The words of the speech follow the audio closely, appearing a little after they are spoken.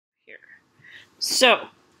So,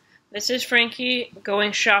 this is Frankie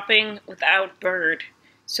going shopping without Bird.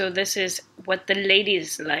 So this is what the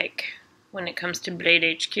ladies like when it comes to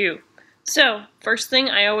BladeHQ. So, first thing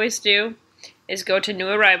I always do is go to new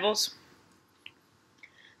arrivals.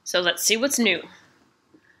 So let's see what's new.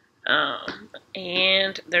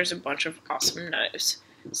 And there's a bunch of awesome knives.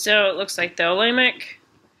 So it looks like the Olemic.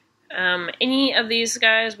 Any of these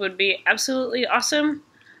guys would be absolutely awesome.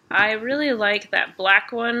 I really like that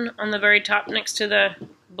black one on the very top next to the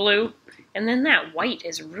blue. And then that white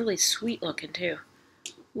is really sweet looking too.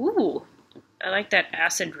 Ooh, I like that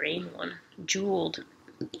acid rain one. Jeweled.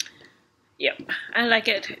 Yep, I like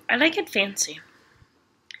it. I like it fancy.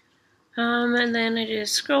 And then I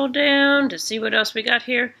just scroll down to see what else we got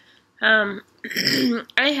here. I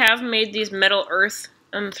have made these Metal Earth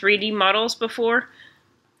 3D models before.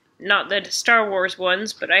 Not the Star Wars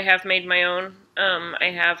ones, but I have made my own.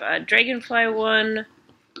 I have a Dragonfly one,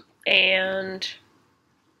 and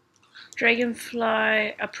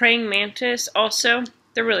Dragonfly, a Praying Mantis also.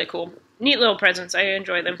 They're really cool. Neat little presents. I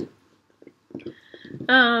enjoy them.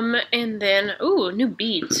 And then, ooh, new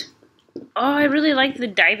beads. Oh, I really like the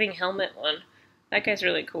diving helmet one. That guy's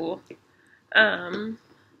really cool. And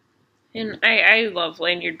I love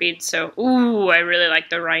lanyard beads, so, ooh, I really like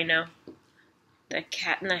the rhino. The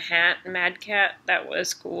Cat in the Hat, Mad Cat, that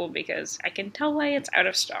was cool because I can tell why it's out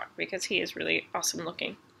of stock because he is really awesome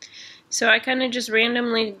looking. So I kind of just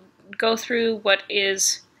randomly go through what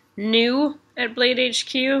is new at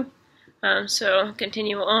BladeHQ. So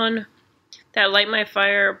continue on. That Light My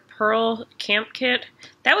Fire Pearl Camp Kit,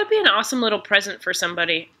 that would be an awesome little present for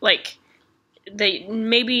somebody. Like, they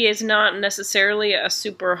maybe is not necessarily a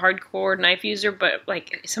super hardcore knife user, but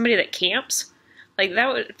like somebody that camps. Like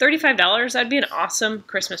that would $35, that'd be an awesome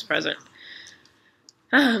Christmas present.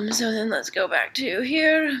 So then let's go back to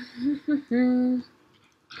here.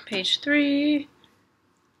 Page 3.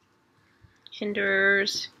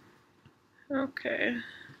 Hinders. Okay.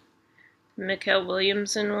 Mikkel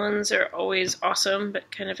Williamson ones are always awesome, but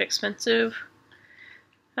kind of expensive.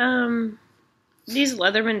 These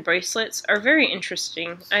Leatherman bracelets are very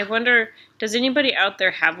interesting. I wonder, does anybody out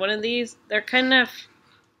there have one of these? They're kind of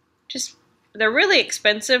just, they're really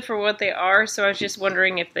expensive for what they are, so I was just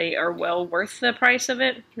wondering if they are well worth the price of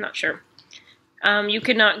it. I'm not sure. You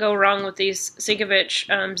could not go wrong with these Sinkovich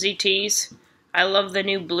ZTs. I love the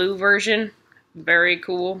new blue version. Very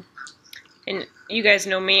cool. And you guys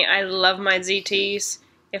know me, I love my ZTs.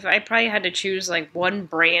 If I probably had to choose like one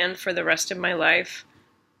brand for the rest of my life,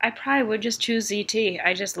 I probably would just choose ZT.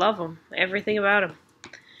 I just love them. Everything about them.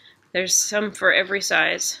 There's some for every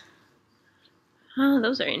size. Oh,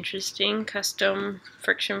 those are interesting. Custom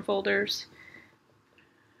friction folders.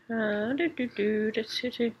 Can't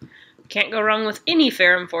go wrong with any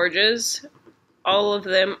Ferrum Forges. All of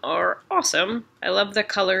them are awesome. I love the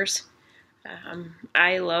colors.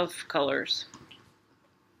 I love colors.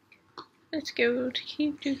 Let's go to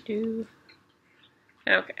keep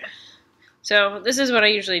Okay. So this is what I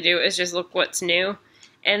usually do, is just look what's new.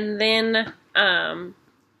 And then I'll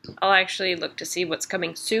actually look to see what's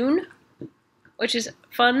coming soon, which is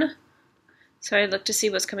fun. So I look to see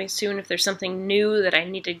what's coming soon, if there's something new that I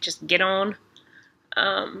need to just get on.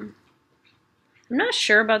 I'm not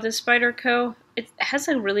sure about this Spyderco. It has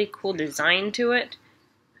a really cool design to it.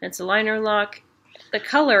 It's a liner lock. The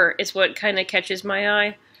color is what kind of catches my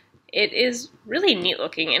eye. It is really neat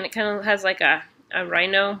looking, and it kind of has like a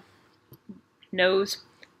rhino nose,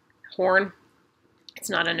 horn. It's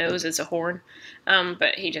not a nose, it's a horn.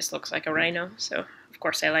 But he just looks like a rhino, so of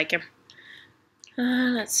course I like him.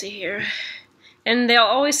 Let's see here. And they'll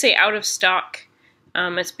always say out of stock.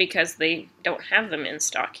 It's because they don't have them in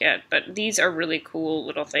stock yet, but these are really cool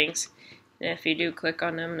little things. And if you do click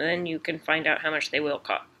on them, then you can find out how much they will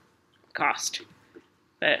cost.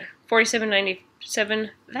 But $47.97,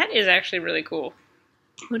 that is actually really cool.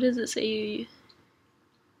 What does it say?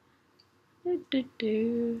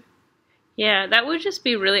 Yeah, that would just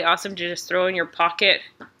be really awesome to just throw in your pocket,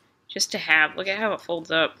 just to have. Look at how it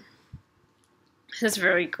folds up. That's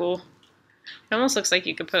very cool. It almost looks like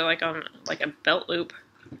you could put it like on like a belt loop,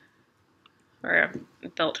 or a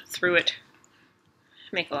belt through it.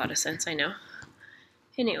 Make a lot of sense, I know.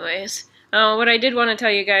 Anyways, what I did want to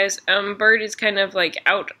tell you guys, Bird is kind of like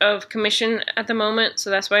out of commission at the moment, so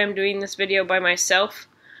that's why I'm doing this video by myself.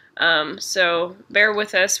 So bear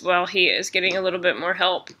with us while he is getting a little bit more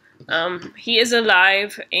help. He is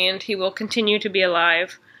alive, and he will continue to be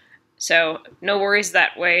alive, so no worries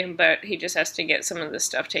that way, but he just has to get some of this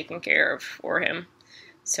stuff taken care of for him.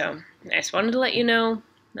 So I just wanted to let you know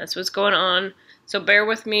that's what's going on. So bear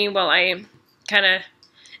with me while I kind of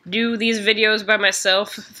do these videos by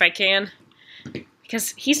myself if I can.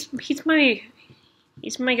 because he's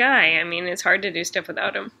my guy. I mean, it's hard to do stuff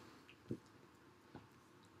without him.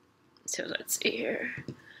 So let's see here.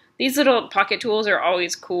 These little pocket tools are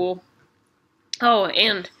always cool. Oh,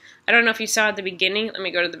 and I don't know if you saw at the beginning. Let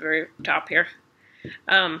me go to the very top here.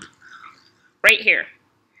 Right here.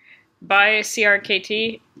 Buy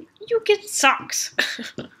CRKT, you get socks.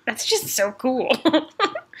 That's just so cool.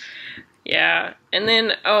 Yeah. And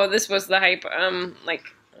then, oh, this was the hype, like,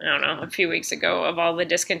 I don't know, a few weeks ago of all the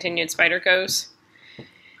discontinued Spydercos. I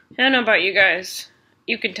don't know about you guys.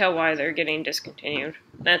 You can tell why they're getting discontinued.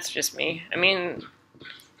 That's just me. I mean,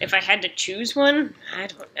 if I had to choose one, I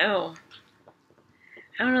don't know.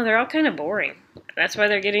 I don't know, they're all kind of boring. That's why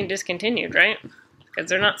they're getting discontinued, right? Because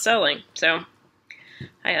they're not selling. So,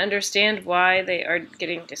 I understand why they are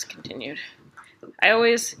getting discontinued. I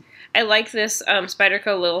like this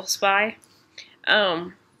Spyderco Lil Spy.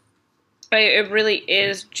 But it really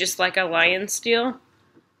is just like a lion steel,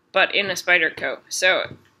 but in a Spyderco.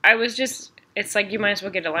 So, it's like you might as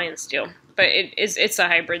well get a lion steel. But it's a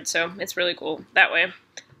hybrid, so it's really cool that way.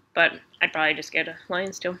 But I'd probably just get a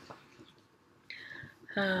lion steel.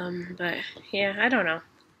 But yeah, I don't know.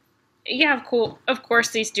 Yeah, cool. Of course,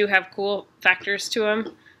 these do have cool factors to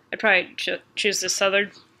them. I'd probably choose the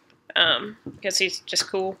Southern, because he's just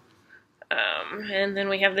cool. And then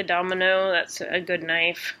we have the Domino. That's a good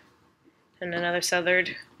knife. And another Southern.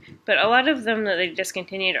 But a lot of them that they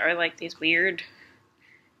discontinued are like these weird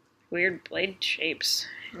blade shapes.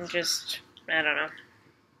 And just, I don't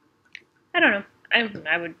know.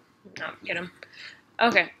 I would not get them.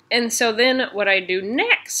 Okay, and so then what I do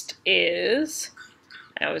next is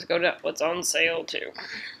I always go to what's on sale too.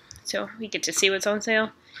 So we get to see what's on sale.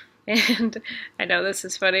 And I know this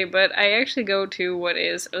is funny, but I actually go to what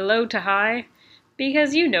is low to high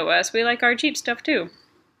because you know us, we like our cheap stuff too.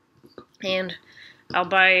 And I'll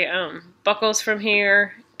buy buckles from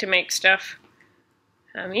here to make stuff.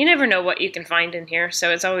 You never know what you can find in here, so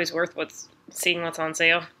it's always worth seeing what's on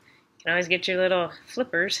sale. You can always get your little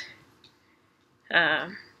flippers.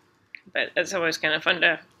 But it's always kind of fun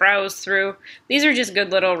to browse through. These are just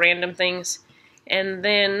good little random things. And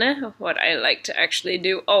then what I like to actually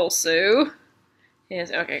do also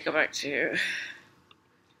is, okay, go back to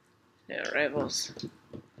rivals.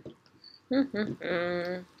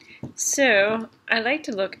 So I like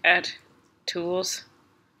to look at tools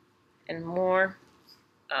and more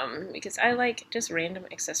because I like just random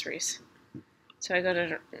accessories. So I go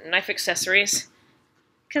to knife accessories.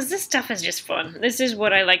 Because this stuff is just fun. This is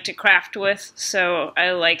what I like to craft with, so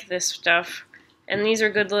I like this stuff. And these are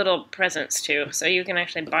good little presents, too. So you can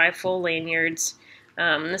actually buy full lanyards.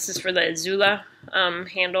 This is for the Azula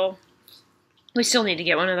handle. We still need to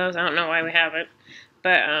get one of those. I don't know why we haven't.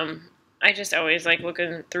 But I just always like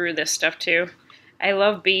looking through this stuff, too. I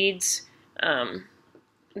love beads.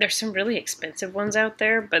 There's some really expensive ones out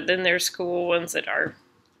there, but then there's cool ones that are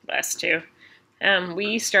less, too.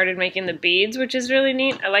 We started making the beads, which is really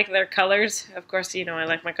neat. I like their colors. Of course, you know I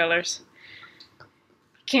like my colors.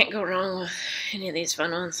 Can't go wrong with any of these fun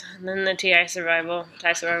ones. And then the TI Survival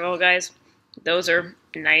guys. Those are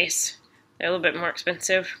nice. They're a little bit more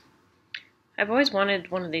expensive. I've always wanted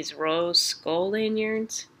one of these rose skull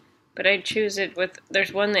lanyards, but I'd choose it with,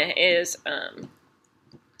 there's one that is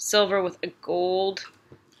silver with a gold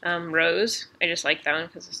rose. I just like that one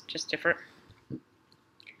because it's just different.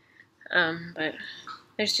 But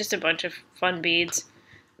there's just a bunch of fun beads.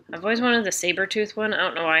 I've always wanted the saber tooth one. I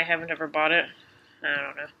don't know why I haven't ever bought it. I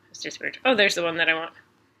don't know. It's just weird. Oh, there's the one that I want.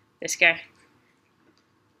 This guy.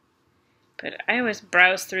 But I always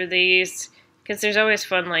browse through these because there's always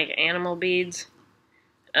fun, like, animal beads.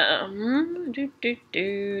 I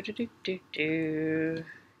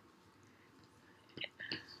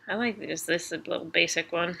like this little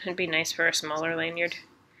basic one. It'd be nice for a smaller lanyard.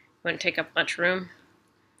 Wouldn't take up much room.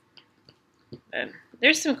 But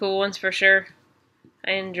there's some cool ones for sure.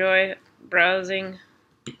 I enjoy browsing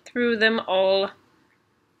through them all.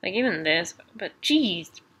 Like even this. But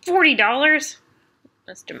geez, $40?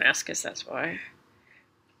 That's Damascus, that's why.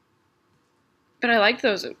 But I like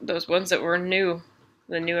those ones that were new.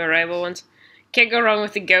 The new arrival ones. Can't go wrong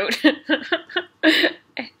with the goat.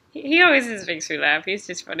 He always just makes me laugh. He's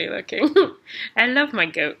just funny looking. I love my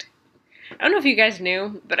goat. I don't know if you guys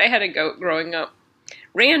knew, but I had a goat growing up.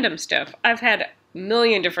 Random stuff. I've had a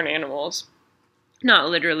million different animals. Not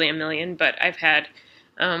literally a million, but I've had,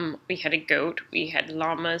 we had a goat, we had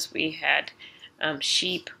llamas, we had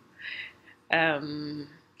sheep,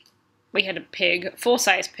 we had a pig,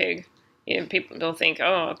 full-size pig. You know, people don't think,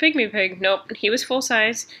 oh, a pygmy pig. Nope, he was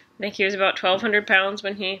full-size. I think he was about 1,200 pounds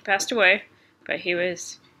when he passed away, but he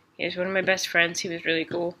was one of my best friends. He was really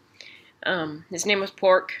cool. His name was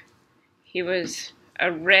Pork. He was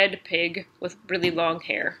a red pig with really long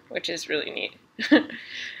hair, which is really neat.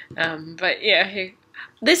 But yeah,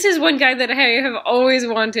 this is one guy that I have always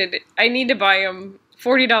wanted. I need to buy him.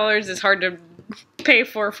 $40 is hard to pay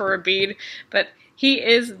for a bead, but he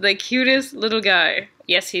is the cutest little guy.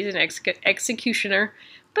 Yes, he's an executioner,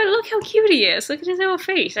 but look how cute he is. Look at his little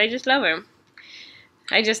face. I just love him.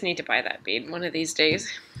 I just need to buy that bead one of these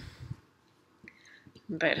days.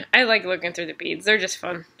 But I like looking through the beads. They're just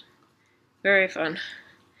fun. Very fun.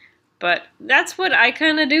 But that's what I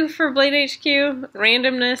kind of do for BladeHQ.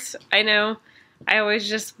 Randomness, I know. I always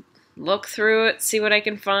just look through it, see what I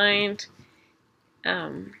can find.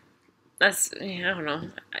 That's, I don't know.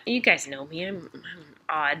 You guys know me. I'm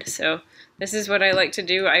odd, so this is what I like to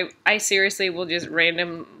do. I seriously will just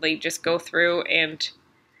randomly just go through and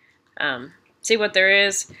see what there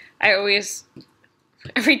is. I always,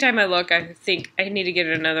 every time I look, I think I need to get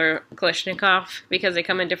another Kalashnikov because they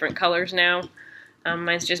come in different colors now.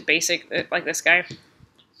 Mine's just basic, like this guy.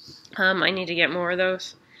 I need to get more of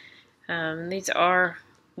those. These are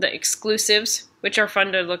the exclusives, which are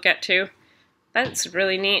fun to look at too. That's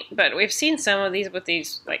really neat, but we've seen some of these with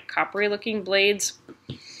these like coppery looking blades.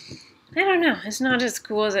 I don't know, it's not as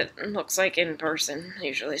cool as it looks like in person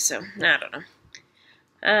usually, so I don't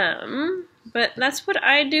know. But that's what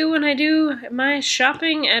I do when I do my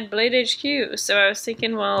shopping at BladeHQ. So I was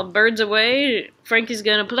thinking while Bird's away, Frankie's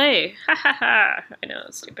gonna play. Ha ha ha. I know,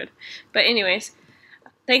 it's stupid. But anyways,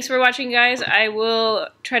 thanks for watching, guys. I will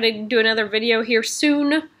try to do another video here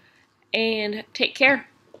soon, and take care.